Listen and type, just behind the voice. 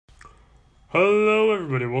Hello,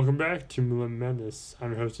 everybody. Welcome back to Millennium Madness.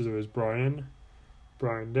 I'm your host, as always, Brian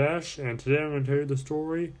Dash, and today I'm going to tell you the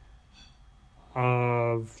story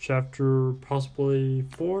of chapter possibly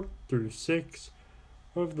 4 through 6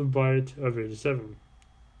 of The Bite of 87.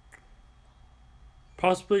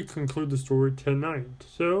 Possibly conclude the story tonight.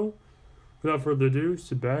 So, without further ado,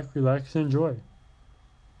 sit back, relax, and enjoy.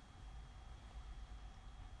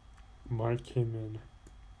 Mike came in.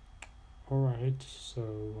 Alright,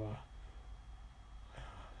 so,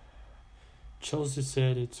 Chelsea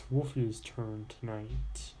said it's Wolfie's turn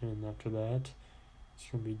tonight, and after that, it's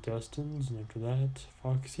going to be Dustin's, and after that,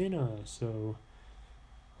 Foxena. So,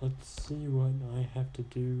 let's see what I have to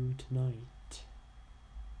do tonight.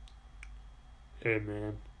 Hey,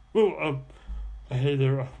 man. Oh, hey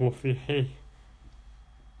there, Wolfie. Hey.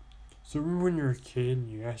 So, remember when you were a kid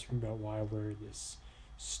and you asked me about why I wear this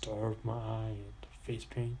star of my eye and face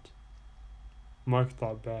paint? Mike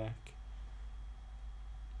thought back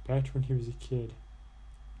to when he was a kid.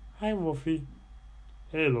 Hi, Wolfie.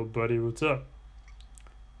 Hey, little buddy, what's up?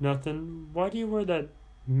 Nothing. Why do you wear that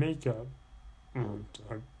makeup?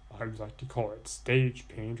 I like to call it stage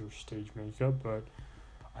paint or stage makeup, but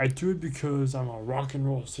I do it because I'm a rock and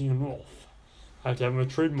roll singing wolf. I have to have my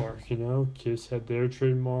trademark, Kiss had their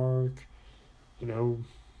trademark, Glam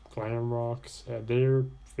Rocks had their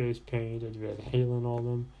face paint, and Van Halen, all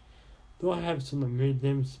them. Though I have some that made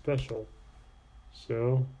them special.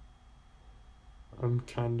 So, I'm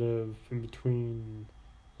kind of in between,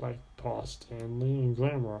 like, Paul Stanley and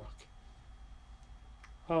Glam Rock.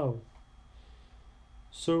 Oh.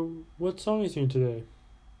 So, what song are you singing today?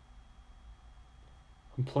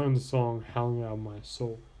 I'm playing the song Howling Out of My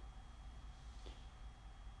Soul.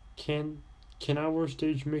 Can I wear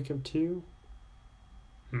stage makeup too?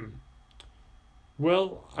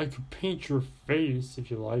 Well, I could paint your face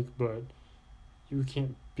if you like, but you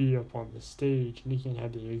can't be up on the stage, and you can't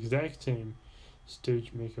have the exact same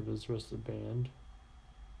stage makeup as the rest of the band.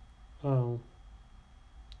 Oh.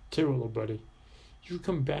 Tell you what, little buddy. You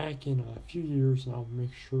come back in a few years and I'll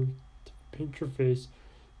make sure to paint your face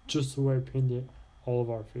just the way I painted all of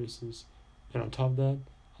our faces. And on top of that,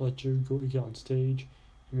 I'll let you get on stage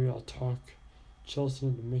and maybe I'll talk Chelsea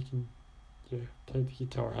into making you play the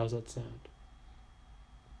guitar. How's that sound?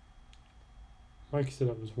 Mike said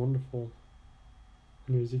that was wonderful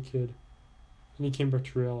when he was a kid. And he came back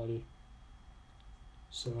to reality.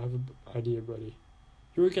 So I have an idea, buddy.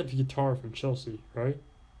 You already got the guitar from Chelsea, right?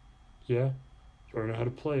 Yeah? You already know how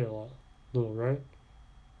to play a little, right?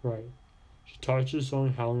 Right. She taught you the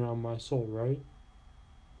song Howling Out of My Soul, right?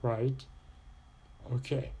 Right.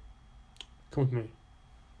 Okay. Come with me.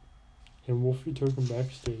 And Wolfie took him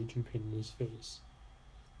backstage and painted his face.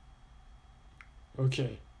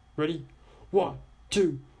 Okay. Ready? 1,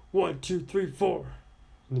 2, 1, 2, 3, 4.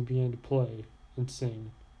 And they began to play and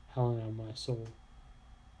sing Howling Out of My Soul.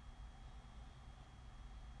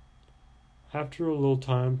 After a little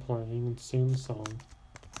time playing and singing the song,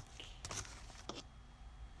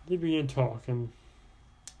 they began talking.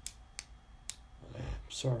 I'm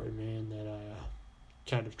sorry, man, that I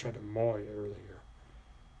kind of tried to maul you earlier.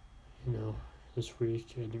 This week.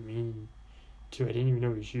 I didn't mean to. I didn't even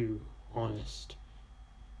know it was you. Honest.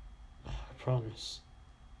 I promise.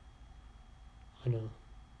 I know.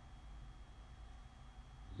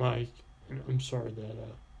 Mike, I'm sorry that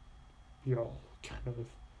y'all kind of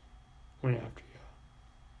went after you.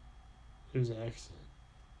 It was an accident.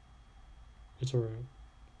 It's alright.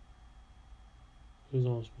 It was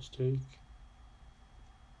an honest mistake.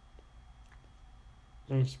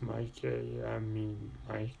 Thanks, Mike.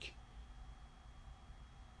 Mike.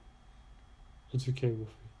 It's okay,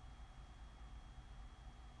 Wolfie.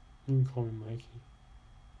 You can call me Mikey.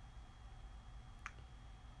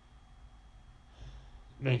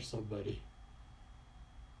 Thanks, little buddy.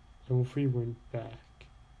 And Wolfie went back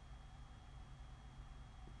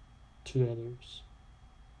to the others.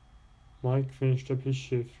 Mike finished up his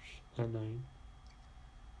shift that night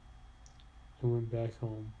and went back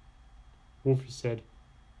home. Wolfie said,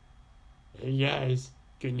 "Hey guys,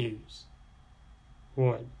 good news."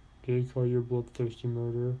 "What? Did he call you a bloodthirsty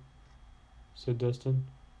murderer?" said Dustin.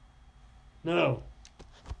 "No.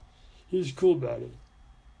 He was cool about it.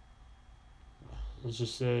 Let's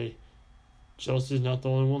just say Chelsea's not the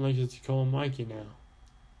only one that gets to call him Mikey now."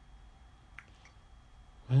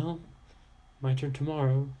 "Well, my turn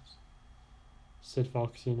tomorrow," said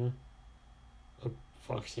Foxena.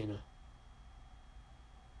 Foxena.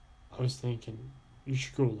 I was thinking, you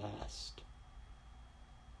should go last.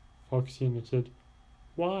 Foxena said,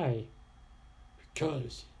 "Why?"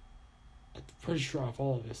 "Because, at the pretty sure of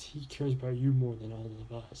all of us, he cares about you more than all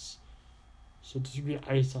of us." So there's gonna be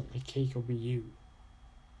ice on the cake. It'll be you.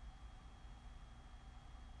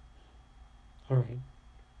 All right.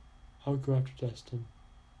 I'll go after Dustin.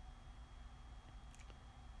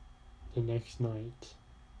 The next night.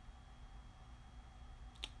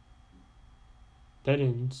 That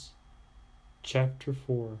ends Chapter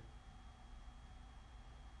 4.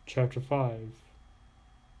 Chapter 5.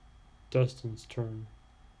 Dustin's turn.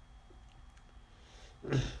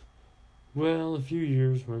 Well, a few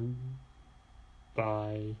years went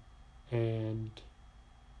by, and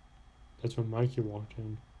that's when Mikey walked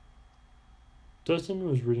in. Dustin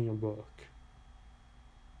was reading a book.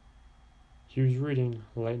 He was reading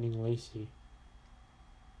Lightning Lacey.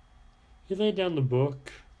 He laid down the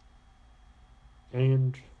book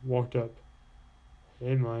and walked up.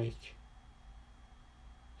 Hey, Mike.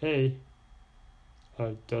 Hey,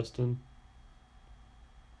 Dustin.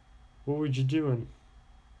 What were you doing?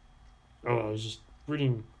 Oh, I was just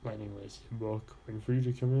reading Lightning Lacey book, waiting for you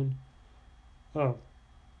to come in. Oh.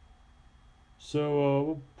 So,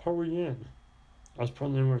 what part were you in? I was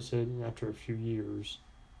probably in where it said after a few years.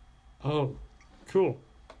 Oh, cool.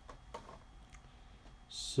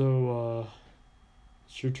 So,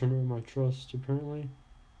 it's your turn to earn my trust, apparently.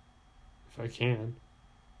 If I can.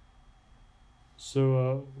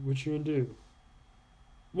 So, what you gonna do?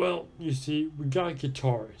 Well, you see, we got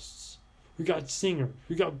guitarists. We got singers.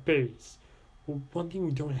 We got bass. Well, one thing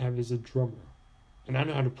we don't have is a drummer. And I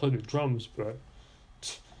know how to play the drums, but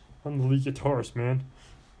I'm the lead guitarist, man.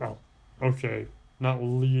 Well, okay, not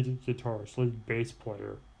lead guitarist, lead bass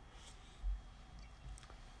player.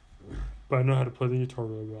 But I know how to play the guitar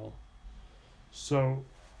really well. So,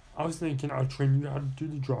 I was thinking I'll train you how to do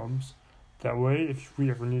the drums. That way, if we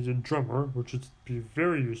ever need a drummer, which would be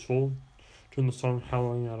very useful during the song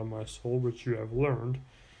Howling Out of My Soul, which you have learned,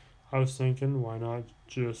 I was thinking, why not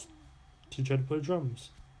just teach you how to play drums?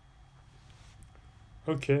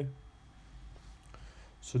 Okay.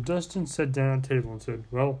 So Dustin sat down at the table and said,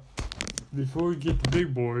 well, before we get the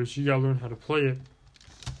big boys, you gotta learn how to play it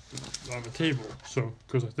on the table. So it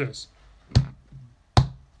goes like this.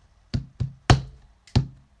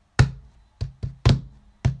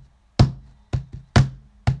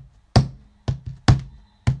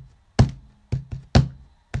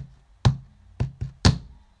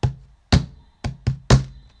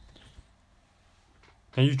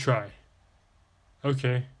 Now you try.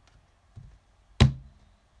 Okay.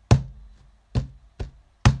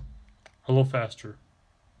 A little faster.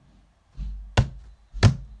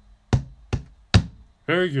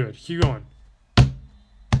 Very good. Keep going.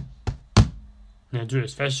 Now do it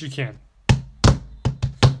as fast as you can.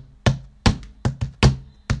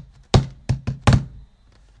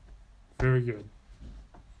 Very good.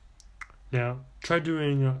 Now try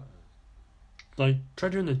doing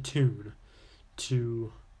the tune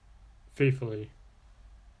to Faithfully.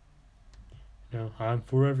 Now I'm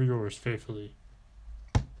forever yours, faithfully.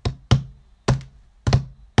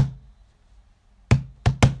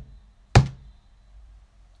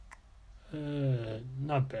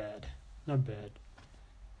 Not bad. Not bad.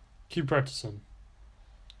 Keep practicing,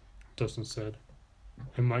 Dustin said.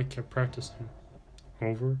 And Mike kept practicing.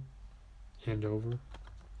 Over and over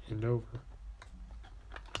and over.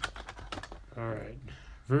 Alright.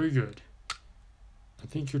 Very good. I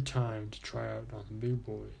think your time to try out on the big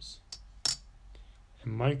boys.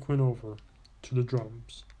 And Mike went over to the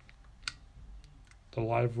drums. The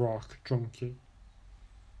live rock drum kit.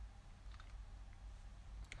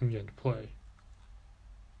 And began to play.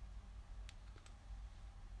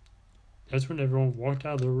 That's when everyone walked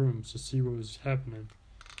out of their rooms to see what was happening.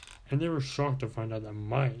 And they were shocked to find out that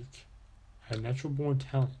Mike had natural born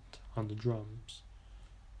talent on the drums.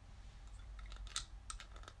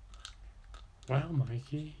 Wow,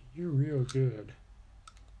 Mikey, you're real good,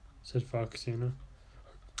 said Foxena.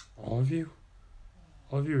 All of you?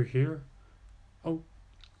 All of you are here? Oh,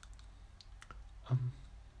 I'll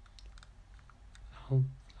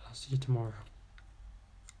see you tomorrow.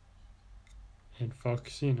 And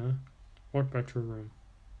Foxena walked back to her room.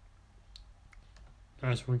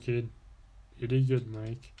 Nice one, kid. You did good,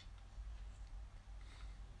 Mike.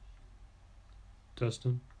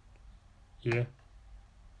 Dustin? Yeah?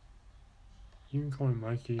 You can call me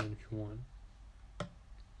Mikey if you want.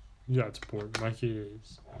 You got support. Mikey it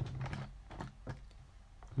is.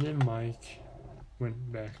 And then Mike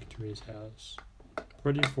went back to his house,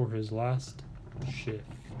 ready for his last shift.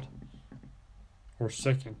 Or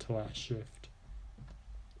second to last shift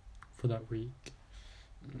for that week.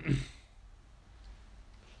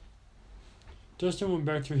 Dustin went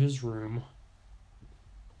back to his room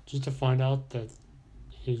just to find out that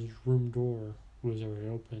his room door was already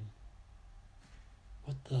open.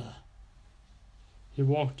 What the? He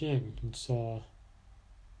walked in and saw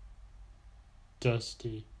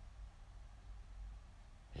Dusty.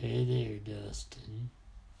 "Hey there, Dustin.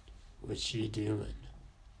 What you doing?"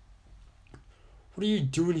 "What are you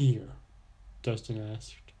doing here?" Dustin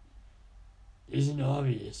asked. "Isn't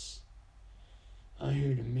obvious. I'm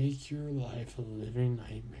here to make your life a living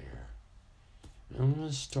nightmare. I'm going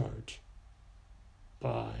to start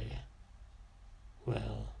by,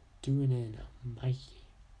 well, doing it Mikey.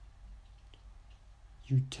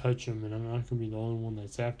 You touch him and I'm not going to be the only one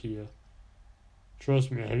that's after you.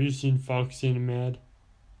 Trust me, have you seen Foxena mad?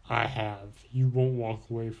 I have. You won't walk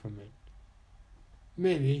away from it."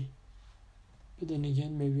 "Maybe. But then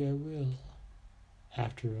again, maybe I will.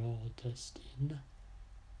 After all, Dustin,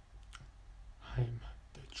 I'm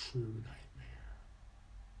the true nightmare."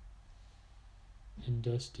 And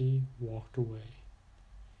Dusty walked away.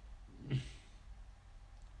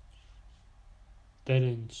 That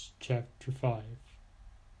ends Chapter 5.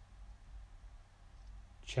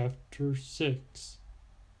 Chapter 6.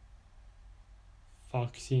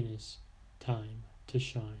 Foxena's Time to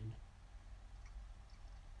Shine.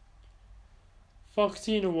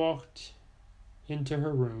 Foxena walked into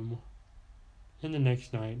her room, and the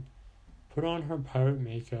next night put on her pirate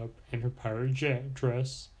makeup and her pirate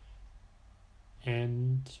dress,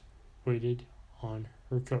 and waited on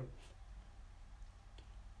her cove.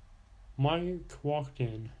 Mike walked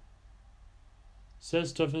in, set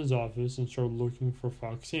stuff in his office, and started looking for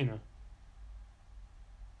Foxena.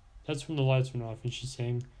 That's when the lights went off and she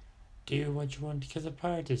sang, "Do what you want because a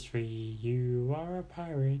pirate is free. You are a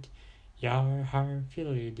pirate. Yar har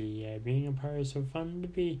fiddly-dee. Being a pirate is so fun to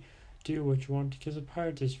be. Do what you want because a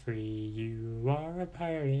pirate is free. You are a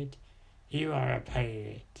pirate. You are a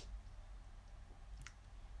pirate."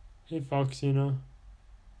 "Hey, Foxena."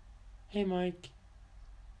 "Hey, Mike."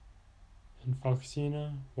 And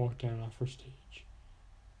Foxena walked down off her stage.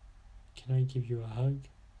 "Can I give you a hug?"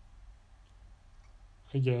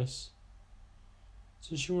 "I guess."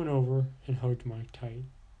 So she went over and hugged Mike tight.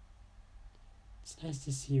 "It's nice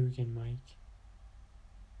to see you again, Mike."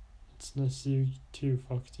 "It's nice to see you too,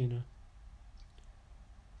 Foxena."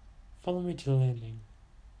 "Follow me to the landing."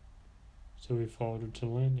 So we followed her to the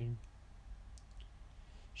landing.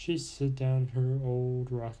 She sat down in her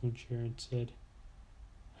old rocking chair and said,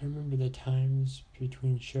 "I remember the times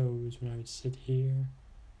between shows when I would sit here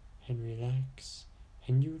and relax,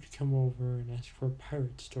 and you would come over and ask for a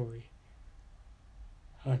pirate story.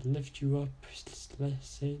 I'd lift you up,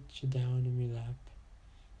 sit you down in my lap,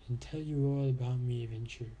 and tell you all about me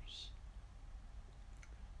adventures.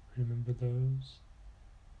 Remember those?"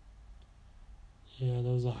 "Yeah,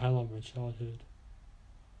 those are the highlight of my childhood.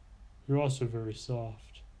 You're also very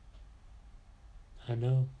soft." "I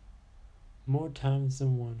know. More times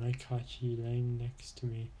than one I caught you laying next to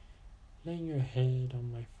me, laying your head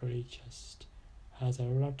on my furry chest as I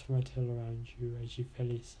wrapped my tail around you as you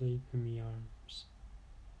fell asleep in my arms.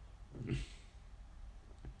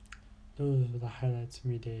 Those were the highlights of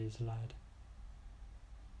my days, lad.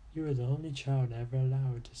 You were the only child I ever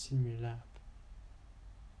allowed to sit in my lap,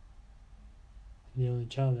 and the only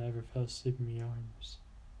child that ever fell asleep in my arms."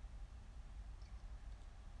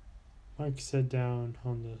 Mike sat down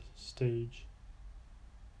on the stage,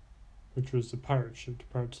 which was the pirate ship, the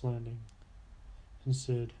Pirate's Landing, and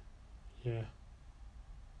said, "Yeah,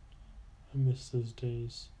 I miss those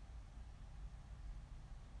days."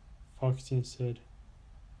 Foxena said,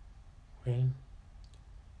 "Well,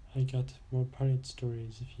 I got more pirate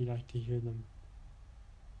stories if you'd like to hear them.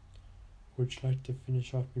 Would you like to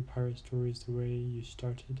finish off my pirate stories the way you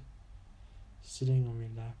started? Sitting on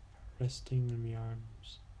my lap, resting in my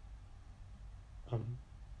arms." I'm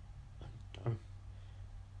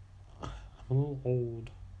a little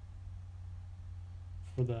old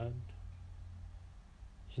for that.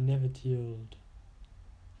 It never healed.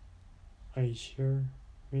 Are you sure,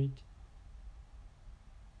 mate?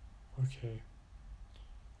 Okay.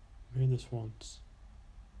 Maybe this once.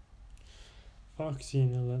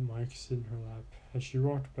 Foxena let Mike sit in her lap as she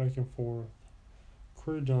rocked back and forth,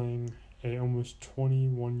 cradling a almost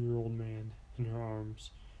 21-year-old man in her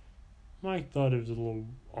arms. Mike thought it was a little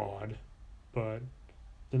odd, but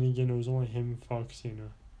then again it was only him and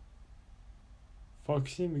Foxena.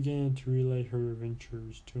 Foxena began to relay her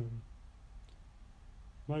adventures to him.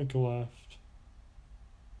 Mike laughed,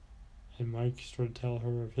 and Mike started to tell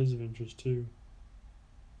her of his adventures too.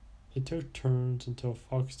 They took turns until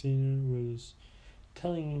Foxena was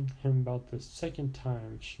telling him about the second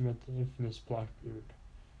time she met the infamous Blackbeard.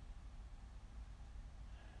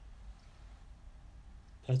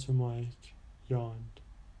 That's when Mike yawned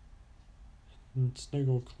and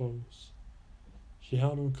snuggled close. She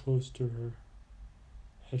held him close to her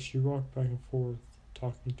as she walked back and forth,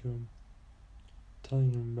 talking to him,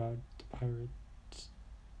 telling him about the pirates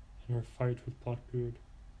and her fight with Blackbeard.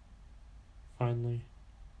 Finally,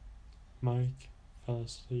 Mike fell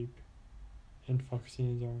asleep in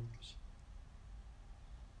Foxena's arms.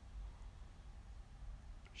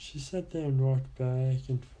 She sat there and rocked back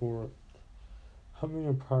and forth, humming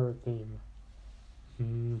a pirate theme.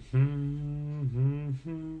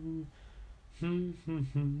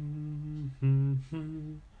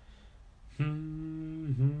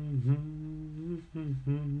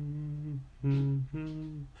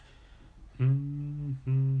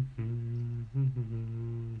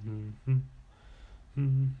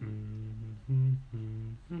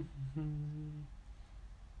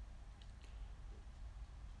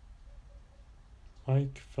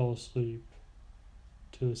 Mike fell asleep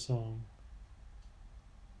to the song.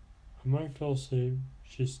 When Mike fell asleep,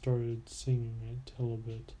 she started singing it a little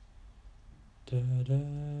bit. Da da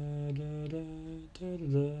da da da da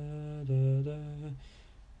da da da da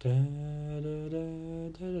da da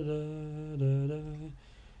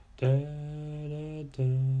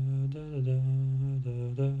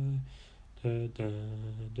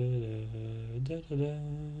da da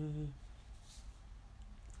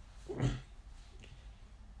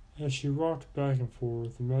As she rocked back and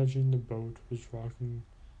forth, imagining the boat was rocking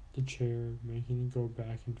the chair, making it go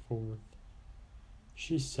back and forth,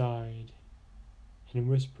 she sighed and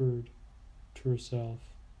whispered to herself,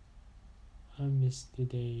 I miss the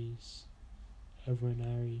days of when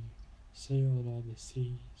I sailed all the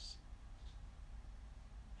seas.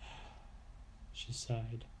 She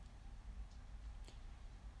sighed.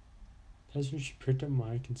 That's when she picked up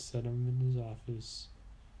Mike and set him in his office,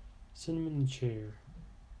 set him in the chair,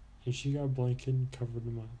 and she got a blanket and covered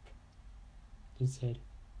him up, and said,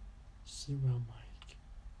 Sleep well, Mike.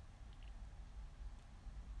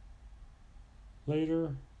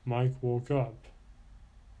 Later, Mike woke up,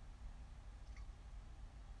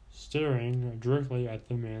 staring directly at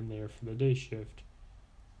the man there for the day shift.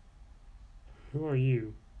 Who are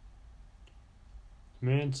you? The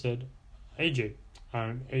man said, AJ.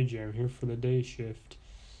 I'm AJ. I'm here for the day shift.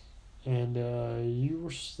 And you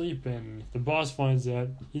were sleeping. If the boss finds out,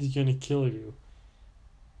 he's gonna kill you.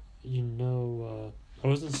 You know, I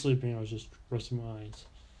wasn't sleeping. I was just resting my eyes.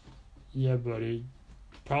 Yeah, buddy.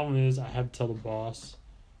 Problem is, I had to tell the boss.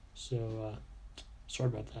 So, sorry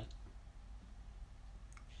about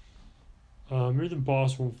that. Maybe the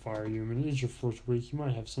boss won't fire you. I mean, it is your first week. You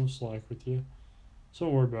might have some slack with you. So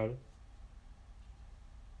don't worry about it.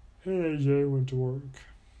 And AJ went to work.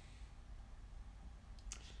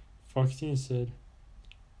 Foxena said,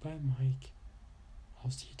 Bye, Mike.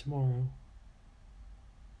 I'll see you tomorrow.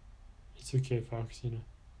 It's okay, Foxena.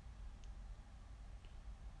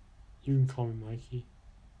 You can call me Mikey.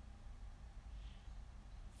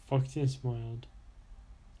 Foxena smiled.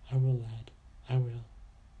 I will, lad. I will.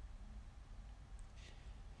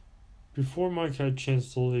 Before Mike had a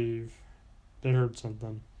chance to leave, they heard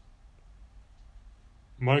something.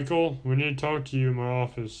 Michael, we need to talk to you in my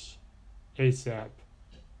office. ASAP.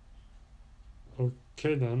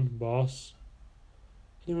 Okay then, boss.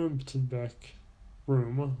 He went to the back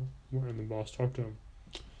room and the boss talked to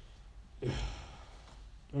him.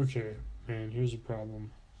 Okay, man, here's the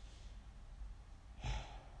problem.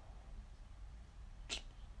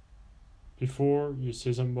 Before you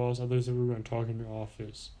say something, boss, I thought you said we were going to talk in your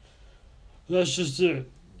office. That's just it.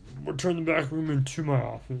 We're turning the back room into my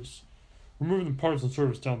office. We're moving the parts and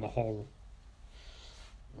service down the hall.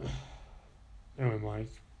 Anyway,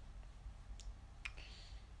 Mike.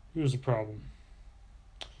 Here's the problem.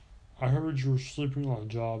 I heard you were sleeping on a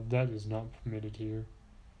job. That is not permitted here.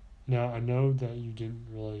 Now, I know that you didn't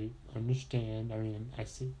really understand. I mean,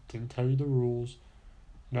 didn't tell you the rules.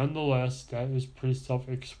 Nonetheless, that is pretty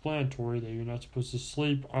self-explanatory that you're not supposed to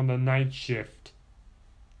sleep on the night shift.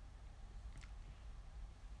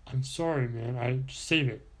 I'm sorry, man. Save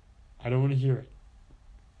it. I don't want to hear it.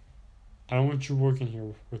 I don't want you working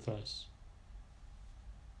here with us.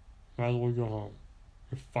 Might as well go home.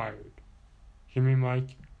 You're fired. Hear me,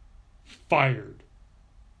 Mike? Fired.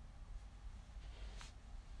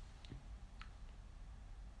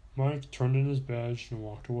 Mike turned in his badge and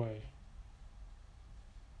walked away.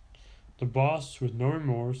 The boss, with no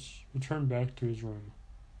remorse, returned back to his room.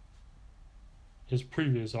 His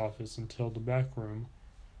previous office until the back room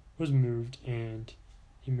was moved and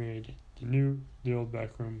he made the old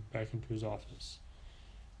back room back into his office.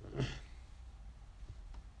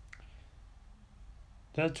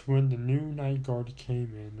 That's when the new night guard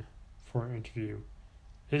came in for an interview.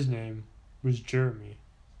 His name was Jeremy.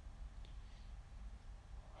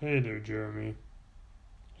 Hey there, Jeremy.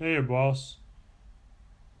 Hey, boss.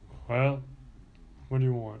 Well, what do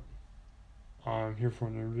you want? I'm here for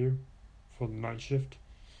an interview for the night shift.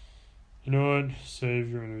 You know what? Save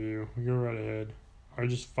your interview. Go right ahead. I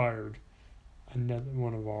just fired another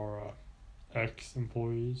one of our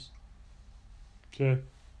ex-employees. Okay.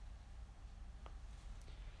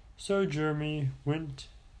 So Jeremy went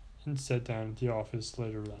and sat down at the office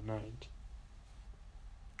later that night.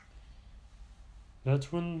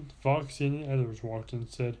 That's when Foxy and the others walked in and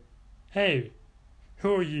said, "Hey,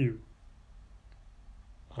 who are you?"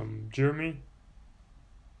 Jeremy.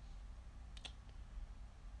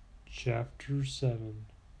 Chapter 7.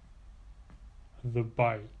 The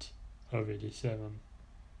Bite of 87.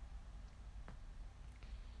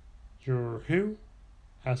 "You're who?"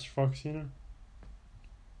 asked Foxena.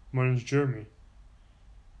 "My name's Jeremy,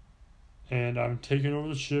 and I'm taking over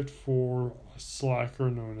the shift for a slacker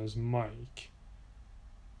known as Mike."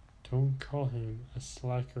 "Don't call him a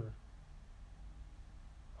slacker."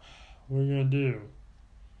 "What are you gonna do?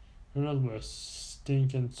 We're nothing but a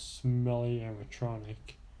stinking, smelly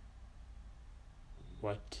animatronic."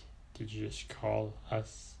 "What did you just call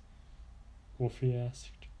us?" Wolfie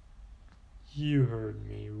asked. "You heard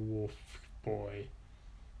me, Wolf boy.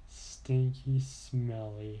 Stinky,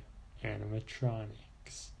 smelly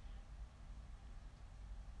animatronics."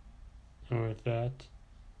 And with that,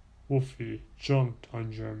 Wolfie jumped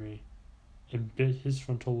on Jeremy and bit his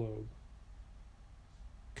frontal lobe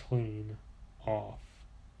clean off.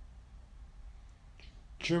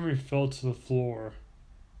 Jeremy fell to the floor,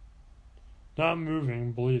 not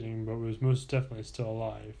moving, bleeding, but was most definitely still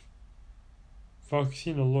alive.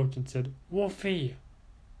 Foxena looked and said, "Wolfie,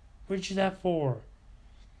 what'd you do that for?"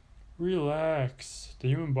 "Relax. The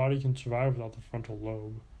human body can survive without the frontal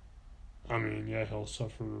lobe. I mean, yeah, he'll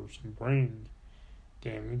suffer some brain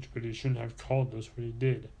damage, but he shouldn't have called us what he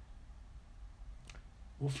did."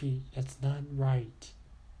 "Wolfie, that's not right."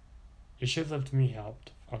 "You should have left me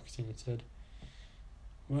helped," Foxena said.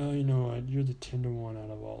 "Well, you know what? You're the tender one out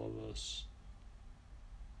of all of us.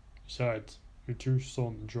 Besides, you're too slow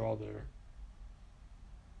in the draw there.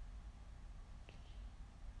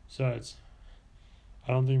 Besides,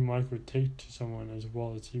 I don't think Mike would take to someone as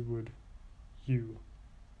well as he would you.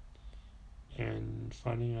 And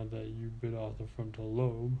finding out that you bit off the frontal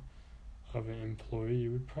lobe of an employee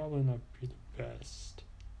would probably not be the best."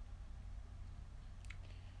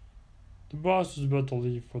 The boss was about to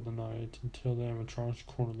leave for the night until the animatronics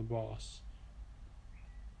cornered the boss.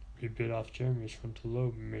 "We bit off Jeremy's frontal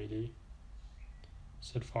lobe, matey,"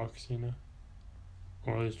 said Foxena.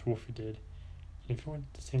 "Or at least Wolfie did. And if you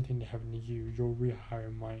want the same thing to happen to you, you'll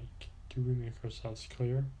rehire Mike. Do we make ourselves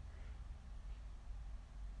clear?"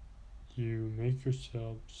 "You make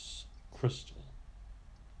yourselves crystal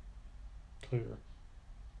clear."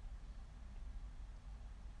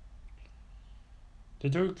 They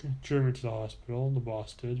took Jeremy to the hospital, the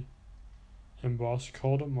boss did, and boss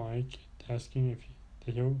called up Mike asking if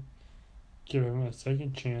he'll give him a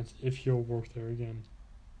second chance if he'll work there again.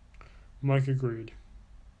 Mike agreed.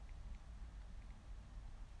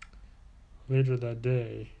 Later that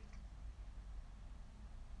day,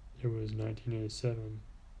 it was 1987.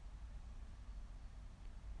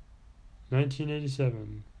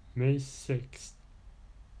 1987, May 6th.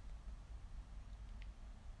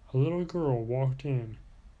 A little girl walked in.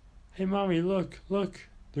 "Hey, Mommy, look, look,"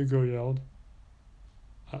 the girl yelled.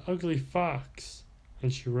 "An ugly fox,"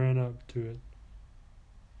 and she ran up to it.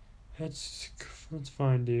 That's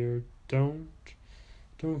fine, dear. Don't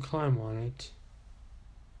climb on it."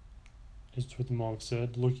 That's what the mom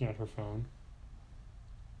said, looking at her phone.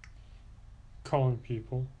 Calling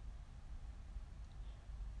people.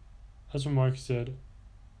 That's what Mike said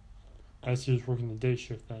as he was working the day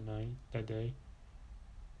shift that day.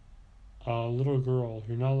 "Little girl,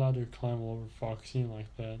 you're not allowed to climb all over Foxene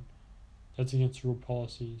like that. That's against rule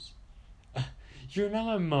policies." "You're not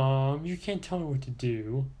my mom. You can't tell me what to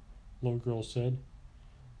do," little girl said.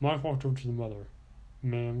 Mike walked over to the mother.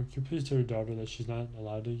 "Ma'am, could you please tell your daughter that she's not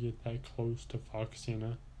allowed to get that close to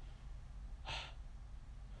Foxena?"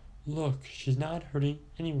 "Look, she's not hurting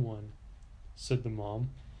anyone," said the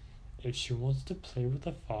mom. "If she wants to play with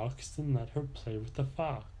the fox, then let her play with the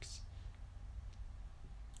fox."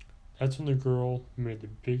 That's when the girl made the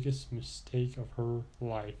biggest mistake of her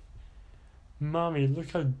life. "Mommy, look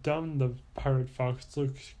how dumb the pirate fox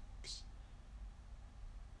looks."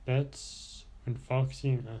 That's when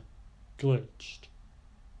Foxena glitched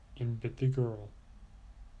and bit the girl.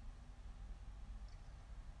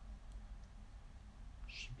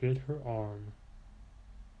 She bit her arm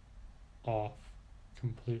off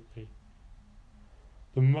completely.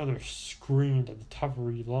 The mother screamed at the top of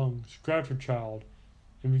her lungs, grabbed her child,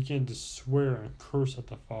 and began to swear and curse at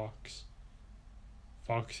the fox.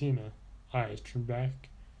 Foxena, eyes turned back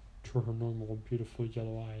to her normal, beautiful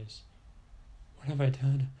yellow eyes. What have I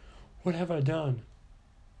done? What have I done?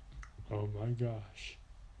 Oh my gosh.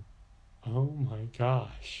 Oh my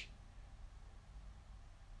gosh.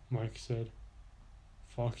 Mike said,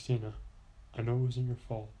 Foxena, I know it wasn't your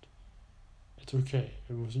fault. It's okay,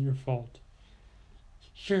 it wasn't your fault.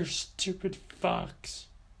 You stupid fox,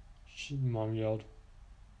 Mom yelled,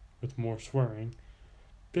 with more swearing.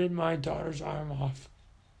 Bit my daughter's arm off.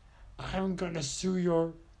 I'm gonna sue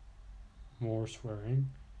your, more swearing,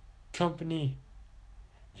 company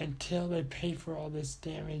until they pay for all this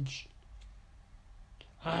damage.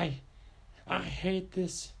 I hate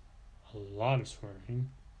this, a lot of swearing,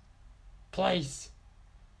 place.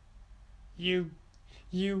 You,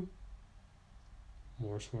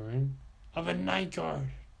 more swearing, of a night guard,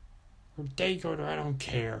 or day guard, or I don't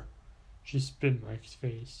care. She spit in Mike's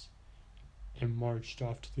face and marched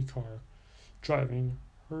off to the car, driving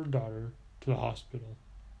her daughter to the hospital.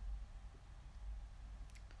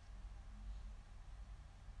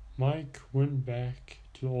 Mike went back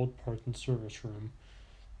to the old parts and service room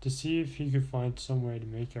to see if he could find some way to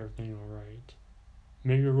make everything alright.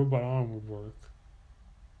 Maybe a robot arm would work.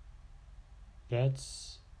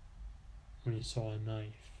 That's when he saw a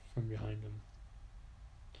knife from behind him.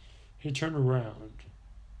 He turned around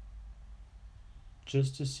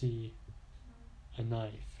just to see a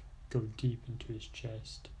knife go deep into his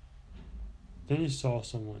chest. Then he saw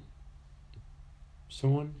someone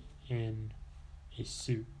in a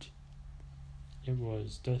suit. It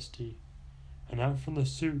was Dusty, and out from the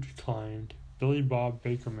suit climbed Billy Bob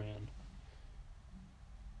Bakerman.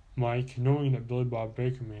 Mike, knowing that Billy Bob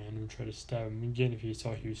Bakerman would try to stab him again if he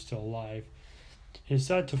saw he was still alive, he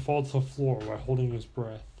decided to fall to the floor while holding his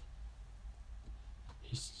breath.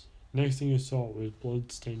 Next thing he saw was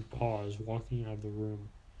blood-stained paws walking out of the room,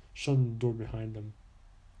 shutting the door behind them.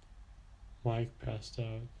 Mike passed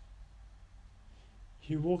out.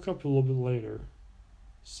 He woke up a little bit later,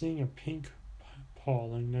 seeing a pink paw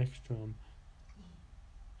lying next to him.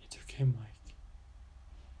 It's okay, Mike.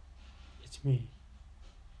 It's me.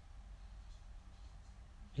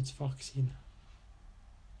 It's Foxena.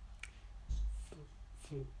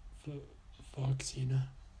 Foxena.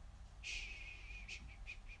 Shh.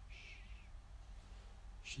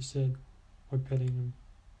 She said, while petting him.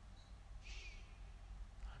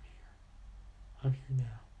 I'm here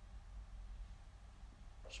now.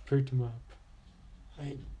 She picked him up.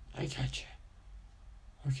 I got you.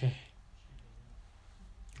 Okay.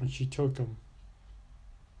 And she took him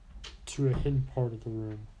to a hidden part of the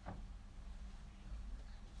room.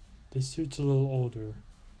 The suit's a little older,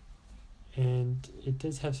 and it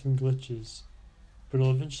does have some glitches, but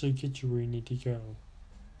it'll eventually get you where you need to go.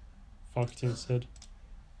 Foxena said,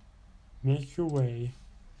 make your way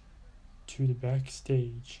to the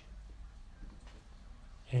backstage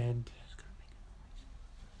and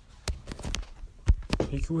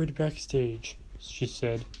make your way to backstage, she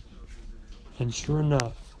said, and sure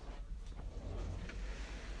enough,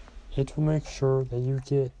 it will make sure that you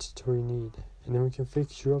get to where you need, and then we can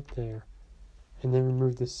fix you up there, and then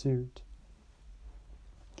remove the suit.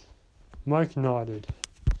 Mike nodded,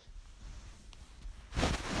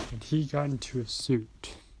 and he got into a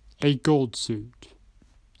suit, a gold suit,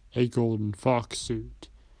 a golden fox suit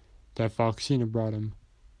that Foxena brought him,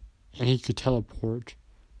 and he could teleport.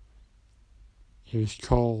 It was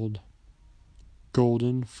called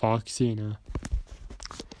Golden Foxena.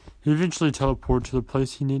 He eventually teleported to the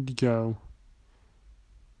place he needed to go.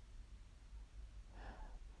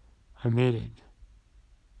 I made it,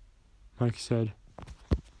 Mike said.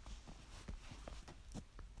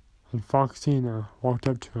 And Foxena walked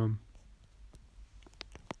up to him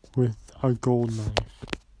with a gold knife.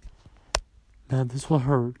 Now this will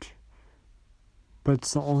hurt, but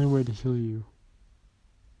it's the only way to heal you.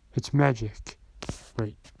 It's magic.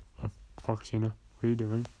 Wait, Foxena, what are you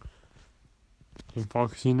doing? And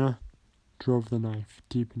Foxena drove the knife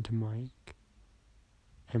deep into Mike,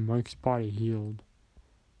 and Mike's body healed.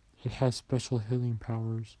 It has special healing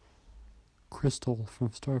powers. Crystal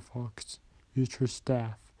from Star Fox used her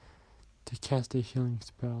staff to cast a healing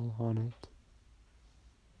spell on it.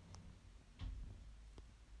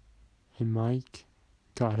 And Mike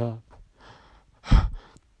got up.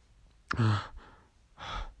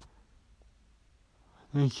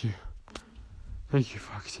 Thank you. Thank you,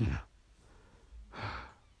 Foxena.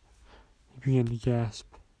 He began to gasp.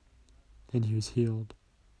 Then he was healed.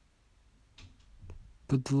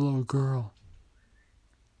 But the little girl.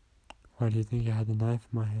 Why do you think I had the knife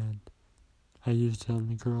in my hand? I used it on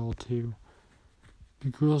the girl, too. The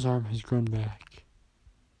girl's arm has grown back.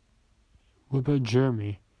 What about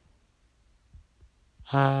Jeremy?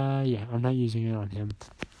 Yeah, I'm not using it on him.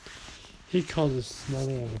 He calls us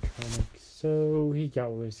smelly animatronics, so he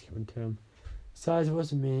got what was coming to him. Besides, it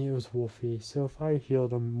wasn't me, it was Wolfie, so if I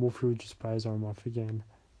healed him, Wolfie would just bite his arm off again.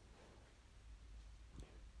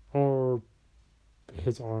 Or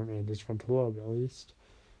his arm and his frontal lobe, at least.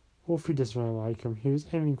 Wolfie doesn't really like him. He was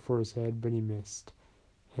aiming for his head, but he missed.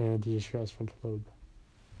 And he just got his frontal lobe.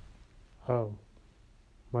 Oh,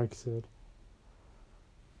 Mike said.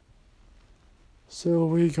 So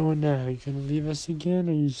where you going now? You gonna leave us again,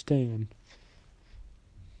 or you staying?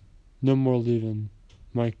 No more leaving,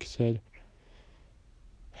 Mike said.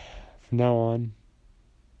 From now on,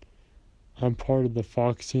 I'm part of the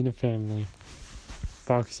Foxena family.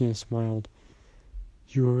 Foxena smiled.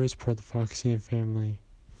 You are always part of the Foxena family.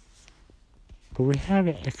 But we have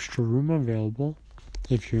an extra room available,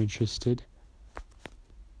 if you're interested.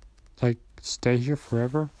 Like, stay here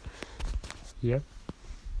forever? Yep.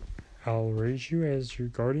 I'll raise you as your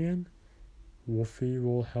guardian. Wolfie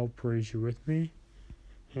will help raise you with me.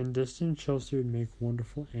 And Dustin and Chelsea would make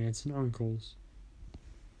wonderful aunts and uncles.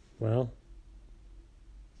 Well,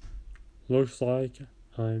 looks like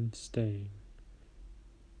I'm staying.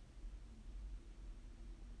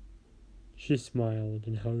 She smiled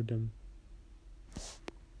and hugged him.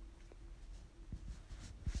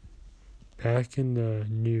 Back in the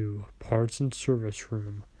new parts and service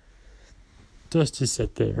room, Dusty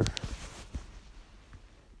sat there.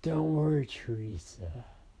 Don't worry, Teresa.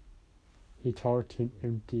 He talked to an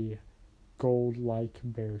empty, gold-like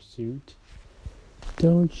bear suit.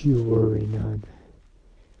 Don't you worry none.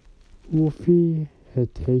 Wolfie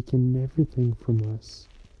had taken everything from us.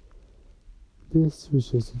 This was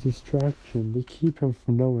just a distraction to keep him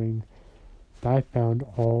from knowing that I found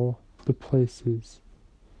all the places.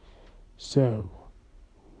 So,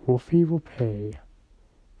 Wolfie will pay.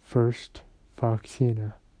 First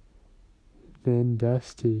Foxena, then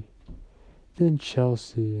Dusty, then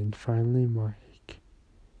Chelsea, and finally Mike.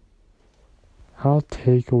 I'll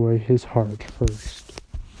take away his heart first,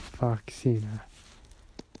 Foxena.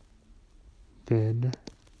 Then,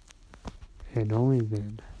 and only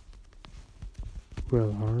then,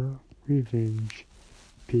 will our revenge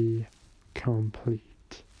be complete.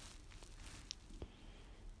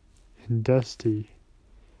 And Dusty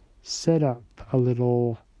set up a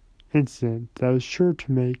little incident that was sure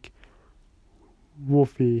to make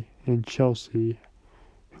Wolfie and Chelsea,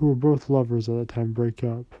 who were both lovers at the time, break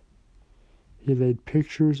up. He laid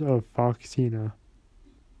pictures of Foxena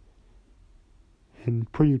in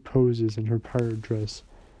pretty poses in her pirate dress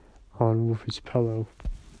on Wolfie's pillow,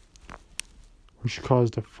 which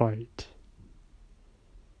caused a fight.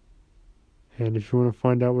 And if you want to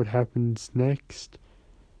find out what happens next,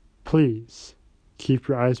 please keep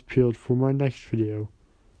your eyes peeled for my next video,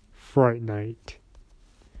 Fright Night.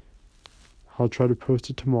 I'll try to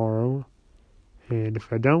post it tomorrow, and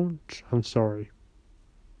if I don't, I'm sorry.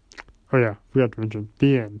 Oh yeah, forgot to mention,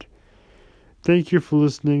 the end. Thank you for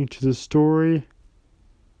listening to the story.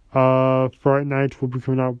 Fright Night will be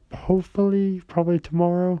coming out hopefully, probably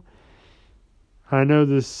tomorrow. I know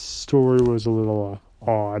this story was a little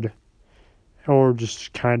odd, or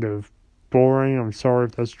just kind of boring. I'm sorry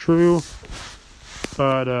if that's true.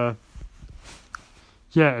 But,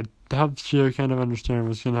 yeah, it helps you kind of understand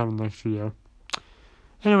what's going to happen in the next video.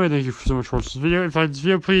 Anyway, thank you so much for watching this video. If you liked this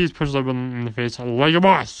video, please push the like button in the face like a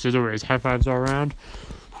boss. As always, high fives all around.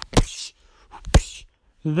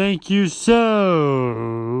 Thank you so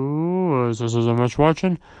much for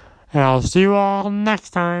watching. And I'll see you all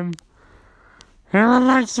next time in the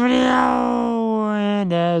next video.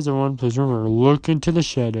 And as everyone, please remember, look into the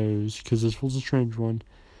shadows, because this was a strange one.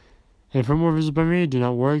 And for more videos by me, do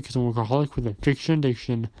not worry, because I'm a workaholic with a fiction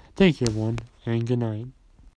addiction. Thank you, everyone, and good night.